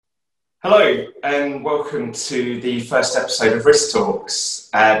Hello and welcome to the first episode of Risk Talks.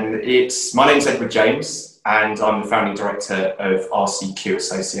 My name's Edward James and I'm the founding director of RCQ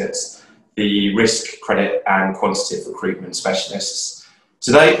Associates, the risk, credit and quantitative recruitment specialists.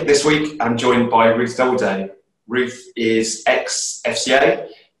 Today, this week, I'm joined by Ruth Doubleday. Ruth is ex-FCA,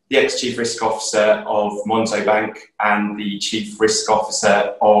 the ex-Chief Risk Officer of Monzo Bank and the Chief Risk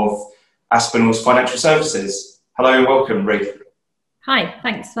Officer of Aspinall's Financial Services. Hello and welcome, Ruth. Hi,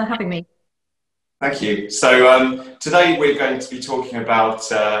 thanks for having me. Thank you. So today we're going to be talking about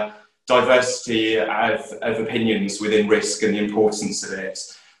diversity of opinions within risk and the importance of it.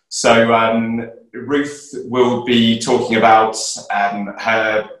 So Ruth will be talking about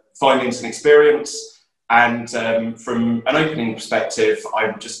her findings and experience, and from an opening perspective,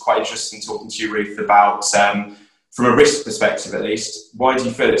 I'm just quite interested in talking to you, Ruth, about, from a risk perspective at least, why do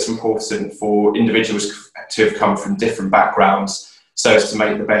you feel it's important for individuals to have come from different backgrounds so as to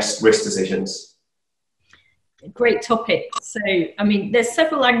make the best risk decisions? Great topic. So, I mean, there's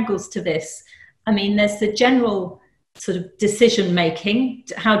several angles to this. I mean, there's the general sort of decision making,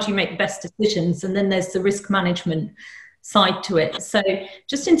 how do you make the best decisions? And then there's the risk management side to it. So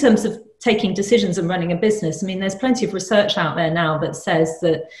just in terms of taking decisions and running a business, I mean, there's plenty of research out there now that says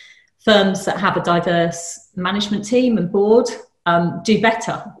that firms that have a diverse management team and board do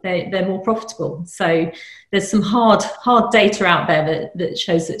better. They're more profitable. So there's some hard data out there that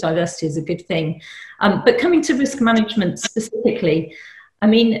shows that diversity is a good thing. But coming to risk management specifically, I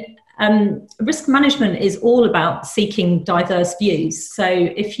mean, risk management is all about seeking diverse views. So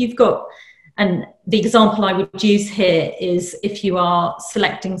if you've got, and the example I would use here is if you are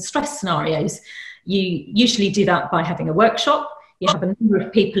selecting stress scenarios, you usually do that by having a workshop. You have a number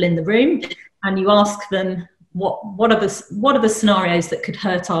of people in the room and you ask them, what are the scenarios that could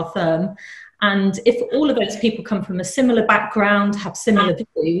hurt our firm? And if all of those people come from a similar background, have similar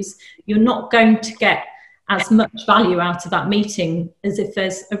views, you're not going to get as much value out of that meeting as if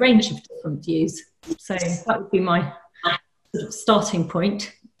there's a range of different views. So that would be my sort of starting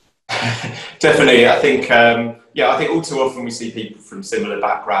point. Definitely. I think, I think all too often we see people from similar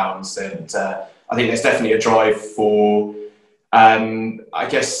backgrounds, and I think there's definitely a drive for I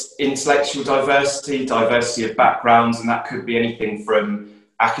guess intellectual diversity of backgrounds, and that could be anything from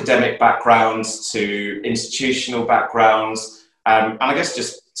academic backgrounds to institutional backgrounds, and I guess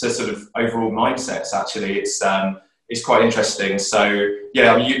just to sort of overall mindsets. Actually, it's quite interesting. So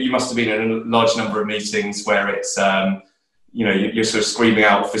yeah, I mean, you must have been in a large number of meetings where it's you're sort of screaming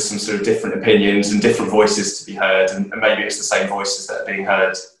out for some sort of different opinions and different voices to be heard, and maybe it's the same voices that are being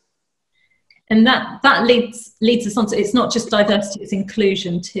heard. And that leads us on to, it's not just diversity, it's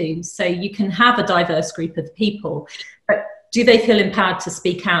inclusion too. So you can have a diverse group of people, but do they feel empowered to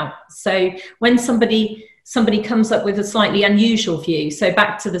speak out? So when somebody comes up with a slightly unusual view, so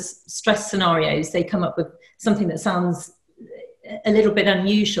back to the stress scenarios, they come up with something that sounds a little bit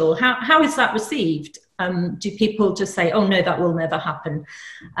unusual. How is that received? Do people just say, oh no, that will never happen?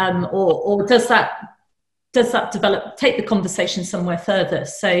 Or does that take the conversation somewhere further?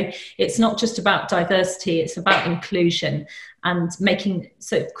 So it's not just about diversity, it's about inclusion and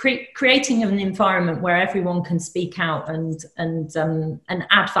creating an environment where everyone can speak out and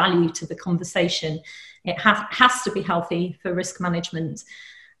add value to the conversation. It has to be healthy for risk management.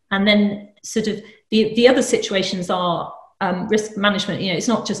 And then sort of the other situations are risk management. It's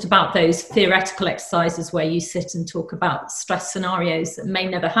not just about those theoretical exercises where you sit and talk about stress scenarios that may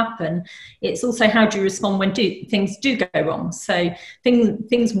never happen. It's also how do you respond when things do go wrong. So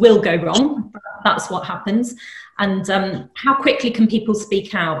things will go wrong. That's what happens. And how quickly can people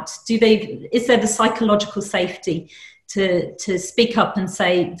speak out? Is there the psychological safety to speak up and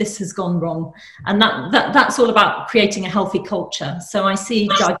say this has gone wrong? And that's all about creating a healthy culture. So I see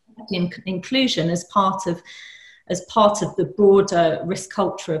diversity and inclusion as part of the broader risk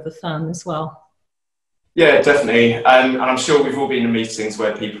culture of a firm as well. Yeah, definitely. And I'm sure we've all been in meetings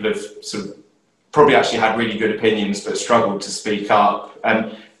where people have sort of probably actually had really good opinions but struggled to speak up.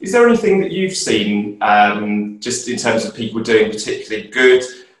 Is there anything that you've seen just in terms of people doing particularly good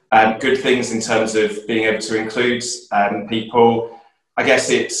things in terms of being able to include people? I guess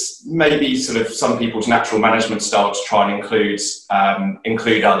it's maybe sort of some people's natural management style to try and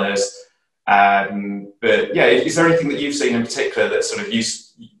include others. But yeah, is there anything that you've seen in particular that's sort of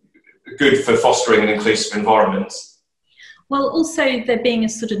good for fostering an inclusive environment? Well, also there being a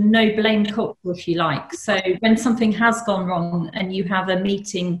sort of no blame culture, if you like. So when something has gone wrong and you have a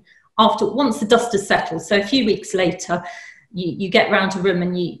meeting once the dust has settled, so a few weeks later, you get round a room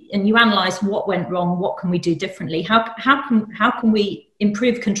and you analyse what went wrong, what can we do differently, how can we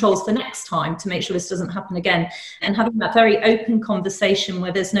improve controls for next time to make sure this doesn't happen again, and having that very open conversation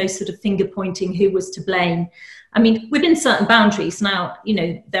where there's no sort of finger pointing who was to blame. I mean, within certain boundaries. Now, you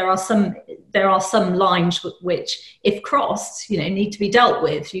know, there are some lines which, if crossed, you know, need to be dealt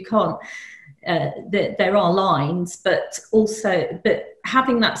with. You can't. There are lines, but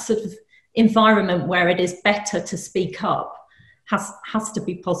having that sort of environment where it is better to speak up has to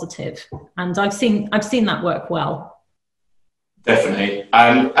be positive, and I've seen that work well. Definitely,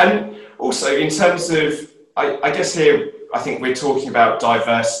 and also in terms of, I guess here I think we're talking about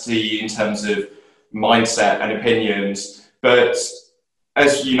diversity in terms of mindset and opinions, but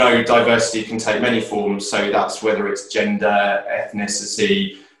as you know, diversity can take many forms. So that's whether it's gender,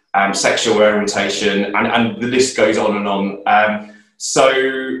 ethnicity, sexual orientation, and the list goes on and on.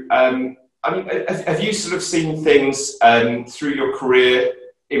 I mean, have you sort of seen things through your career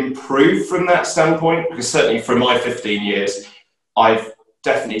improve from that standpoint? Because certainly from my 15 years, I've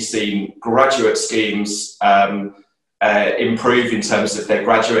definitely seen graduate schemes improve in terms of their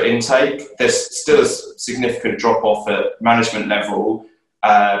graduate intake. There's still a significant drop-off at management level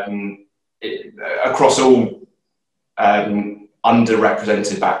across all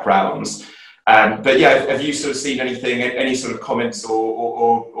underrepresented backgrounds. But yeah, have you sort of seen anything, any sort of comments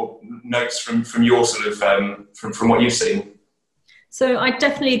or notes from your sort of from what you've seen? So I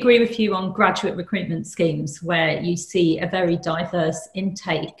definitely agree with you on graduate recruitment schemes where you see a very diverse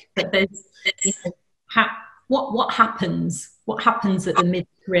intake, but there's, you know, what happens at the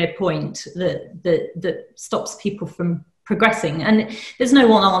mid-career point that stops people from progressing? And there's no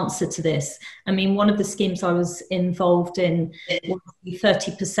one answer to this. I mean, one of the schemes I was involved in was the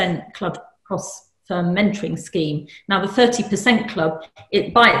 30% club cross-firm mentoring scheme. Now, the 30% club,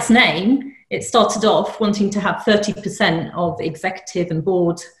 by its name, it started off wanting to have 30% of executive and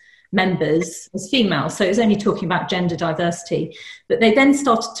board members as female. So it was only talking about gender diversity. But they then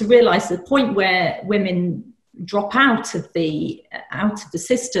started to realise the point where women drop out of the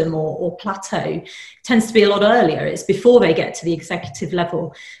system or plateau tends to be a lot earlier. It's before they get to the executive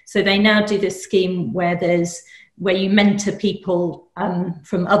level. So they now do this scheme where you mentor people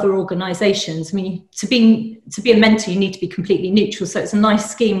from other organisations. I mean, to be a mentor, you need to be completely neutral. So it's a nice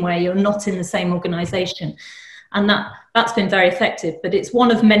scheme where you're not in the same organisation, and that's been very effective. But it's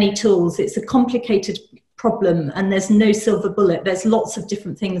one of many tools. It's a complicated problem, and there's no silver bullet. There's lots of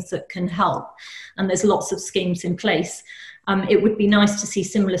different things that can help, and there's lots of schemes in place. It would be nice to see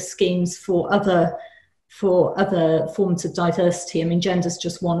similar schemes for other forms of diversity. I mean, gender's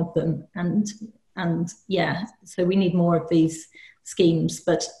just one of them, and yeah, so we need more of these schemes.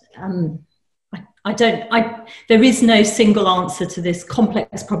 But there is no single answer to this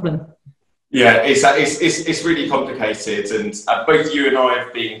complex problem. Yeah, it's really complicated, and both you and I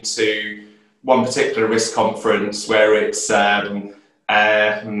have been to one particular risk conference where it's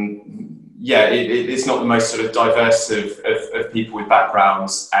it's not the most sort of diverse of people with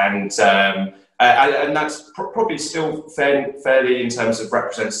backgrounds, and that's probably still fairly in terms of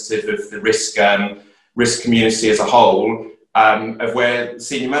representative of the risk community as a whole, of where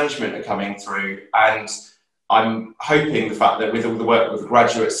senior management are coming through. And I'm hoping the fact that with all the work with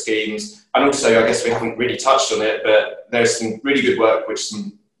graduate schemes, and also I guess we haven't really touched on it, but there's some really good work which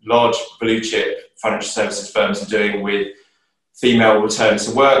some large blue chip financial services firms are doing with female return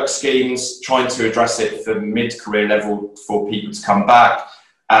to work schemes, trying to address it for mid-career level for people to come back.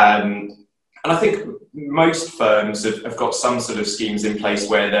 And I think most firms have got some sort of schemes in place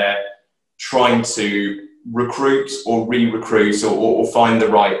where they're trying to recruit or re-recruit or find the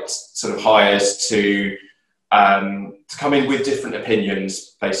right sort of hires to come in with different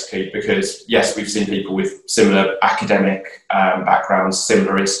opinions, basically, because yes, we've seen people with similar academic backgrounds,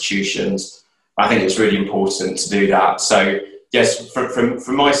 similar institutions. I think it's really important to do that. So yes,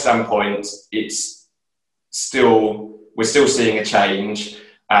 from my standpoint, we're still seeing a change,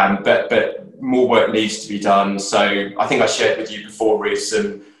 but more work needs to be done. So I think I shared with you before, Ruth,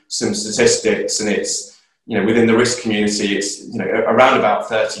 some statistics, and it's, you know, within the risk community, it's, you know, around about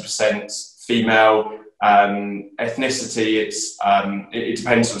 30% female. Ethnicity, it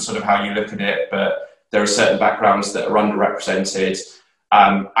depends on sort of how you look at it, but there are certain backgrounds that are underrepresented.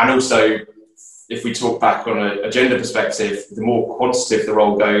 And also, if we talk back on a gender perspective, the more quantitative the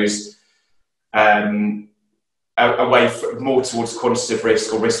role goes, away more towards quantitative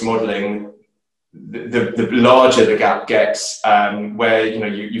risk or risk modelling, the larger the gap gets, where, you know,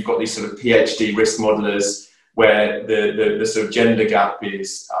 you've got these sort of PhD risk modelers where the sort of gender gap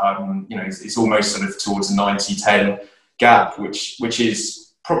is, you know, it's almost sort of towards a 90-10 gap, which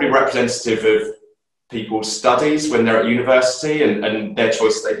is probably representative of people's studies when they're at university and their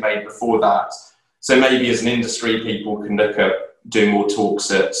choices they've made before that. So maybe as an industry, people can look at doing more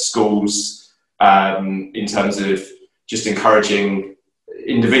talks at schools in terms of just encouraging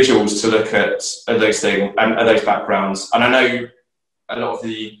individuals to look at those things and at those backgrounds. And I know a lot of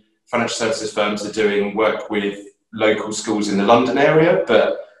the financial services firms are doing work with local schools in the London area,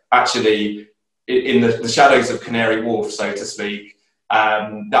 but actually in the shadows of Canary Wharf, so to speak,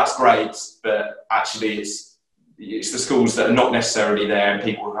 that's great, but actually it's the schools that are not necessarily there and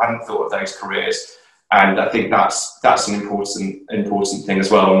people who hadn't thought of those careers. And I think that's an important thing as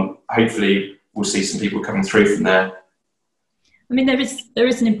well. And hopefully we'll see some people coming through from there. I mean, there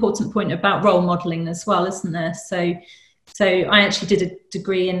is an important point about role modelling as well, isn't there? So I actually did a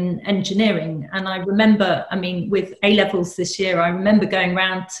degree in engineering, and I remember, I mean, with A-levels this year, I remember going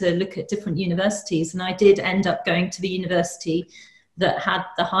around to look at different universities, and I did end up going to the university that had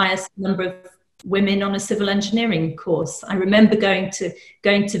the highest number of women on a civil engineering course. I remember going to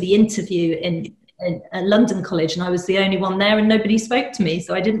the interview in a London college, and I was the only one there and nobody spoke to me,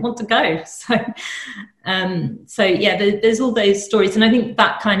 so I didn't want to go. So yeah, there's all those stories, and I think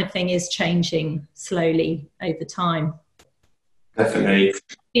that kind of thing is changing slowly over time. Definitely.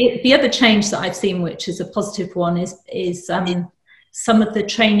 The other change that I've seen, which is a positive one, is some of the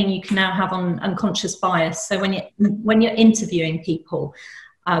training you can now have on unconscious bias. So when you're interviewing people,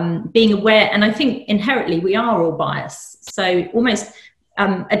 being aware, and I think inherently we are all biased, so almost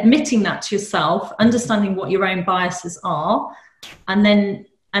admitting that to yourself, understanding what your own biases are, and then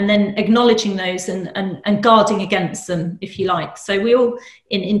acknowledging those and guarding against them, if you like. So we all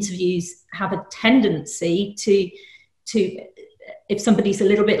in interviews have a tendency to if somebody's a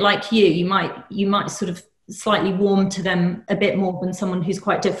little bit like you might sort of slightly warm to them a bit more than someone who's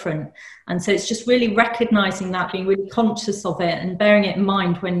quite different. And so it's just really recognizing that, being really conscious of it and bearing it in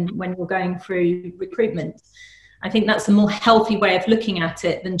mind when you're going through recruitment. I think that's a more healthy way of looking at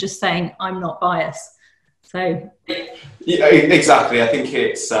it than just saying I'm not biased. So yeah, exactly. I think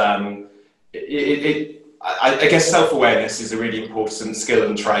it's I guess self-awareness is a really important skill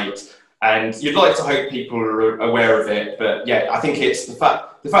and trait, and you'd like to hope people are aware of it. But yeah, I think it's the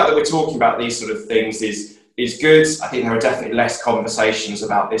fact that we're talking about these sort of things is good. I think there are definitely less conversations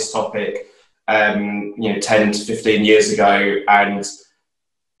about this topic 10 to 15 years ago, and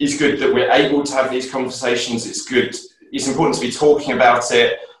it's good that we're able to have these conversations. It's important to be talking about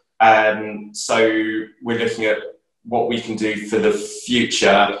it. So we're looking at what we can do for the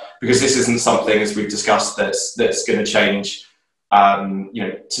future, because this isn't something, as we've discussed, that's going to change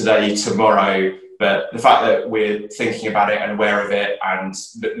today, tomorrow. But the fact that we're thinking about it and aware of it and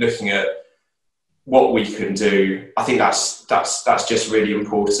looking at what we can do, I think that's just really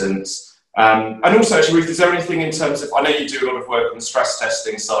important. And also, actually, Ruth, is there anything in terms of, I know you do a lot of work on the stress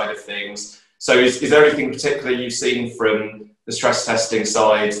testing side of things, so is there anything particularly you've seen from the stress testing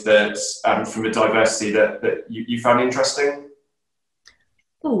side that, from a diversity that you found interesting?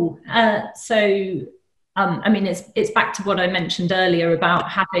 I mean, it's back to what I mentioned earlier about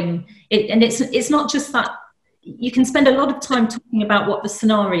having it, and it's not just that. You can spend a lot of time talking about what the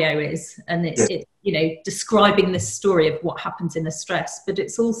scenario is, and it's describing this story of what happens in a stress, but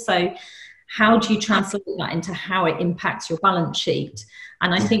it's also how do you translate that into how it impacts your balance sheet.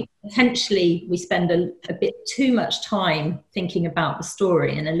 And I think potentially we spend a bit too much time thinking about the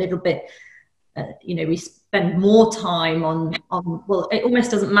story, and a little bit we spend more time on well, it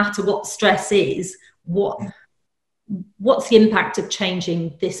almost doesn't matter what stress is, what's the impact of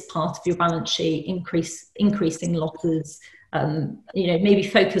changing this part of your balance sheet, increasing losses, maybe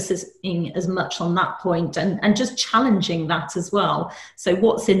focusing as much on that point, and just challenging that as well. So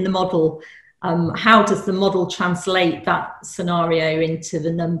what's in the model? How does the model translate that scenario into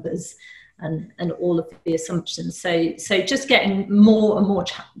the numbers and all of the assumptions? So just getting more and more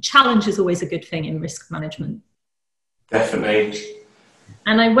challenge is always a good thing in risk management. Definitely.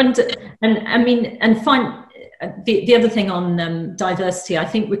 And I wonder, the other thing on diversity, I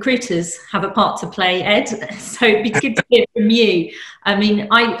think recruiters have a part to play, Ed. So it'd be good to hear from you. I mean,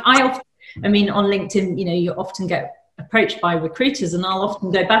 I often, on LinkedIn, you often get approached by recruiters, and I'll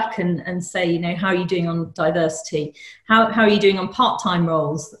often go back and say, how are you doing on diversity? How are you doing on part-time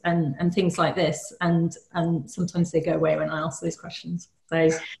roles and things like this? And sometimes they go away when I ask those questions. So,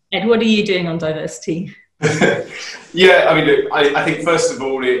 Ed, what are you doing on diversity? Yeah, I mean, I think first of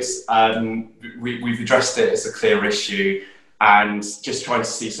all, it's we've addressed it as a clear issue, and just trying to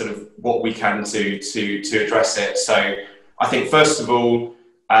see sort of what we can do to address it. So I think first of all,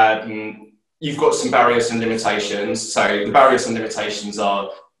 you've got some barriers and limitations. So the barriers and limitations are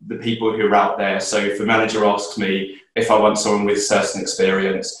the people who are out there. So if a manager asks me if I want someone with certain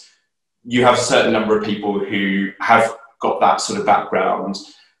experience, you have a certain number of people who have got that sort of background.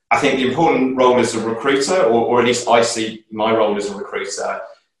 I think the important role as a recruiter, or at least I see my role as a recruiter,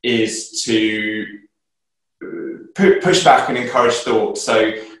 is to push back and encourage thought.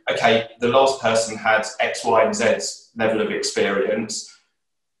 So, okay, the last person had X, Y, and Z level of experience.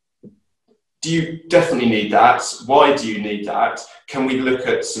 Do you definitely need that? Why do you need that? Can we look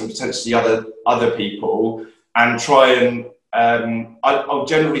at some potentially other people and try and I'll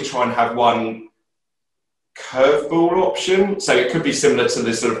generally try and have one curveball option. So it could be similar to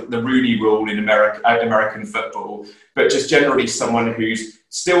the sort of the Rooney Rule in American football, but just generally someone who's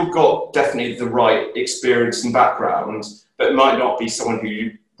still got definitely the right experience and background, but might not be someone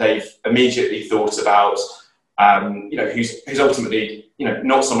who they've immediately thought about. Who's ultimately,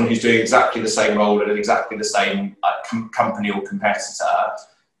 not someone who's doing exactly the same role at exactly the same company or competitor,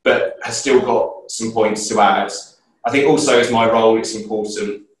 but has still got some points to add. I think also as my role, it's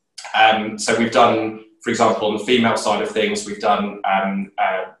important. So we've done, for example, on the female side of things, we've done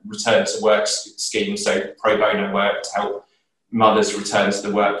return to work schemes, so pro bono work to help mothers return to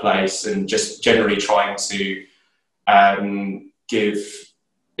the workplace, and just generally trying to give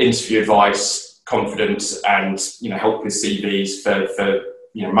interview advice, confidence, and help with CVs for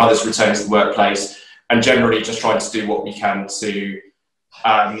mothers returning to the workplace, and generally just trying to do what we can to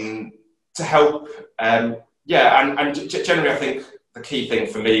help. Generally, I think the key thing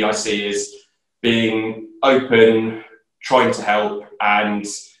for me I see is being open, trying to help, and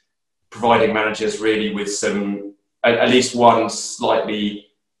providing managers really with some, at least one slightly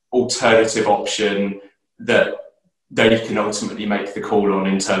alternative option that they can ultimately make the call on,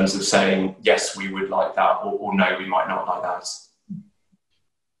 in terms of saying, yes, we would like that, or no, we might not like that.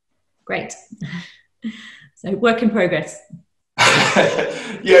 Great. So work in progress.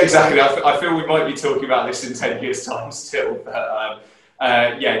 Yeah, exactly. I feel we might be talking about this in 10 years' time still, but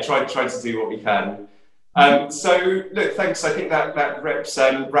trying to do what we can. So look, thanks. I think that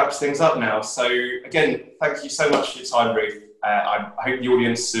wraps things up now. So again, thank you so much for your time, Ruth. I hope the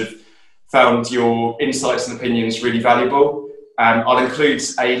audience have found your insights and opinions really valuable. I'll include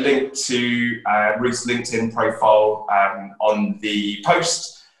a link to Ruth's LinkedIn profile on the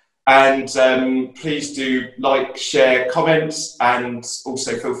post. And please do like, share, comment, and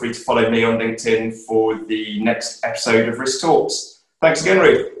also feel free to follow me on LinkedIn for the next episode of Risk Talks. Thanks again,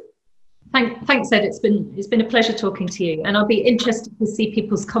 Ruth. Thanks, Ed. It's been a pleasure talking to you, and I'll be interested to see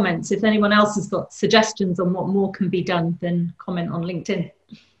people's comments. If anyone else has got suggestions on what more can be done, then comment on LinkedIn.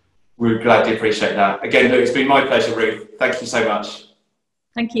 We'd gladly appreciate that. Again, look, it's been my pleasure, Ruth. Thank you so much.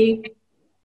 Thank you.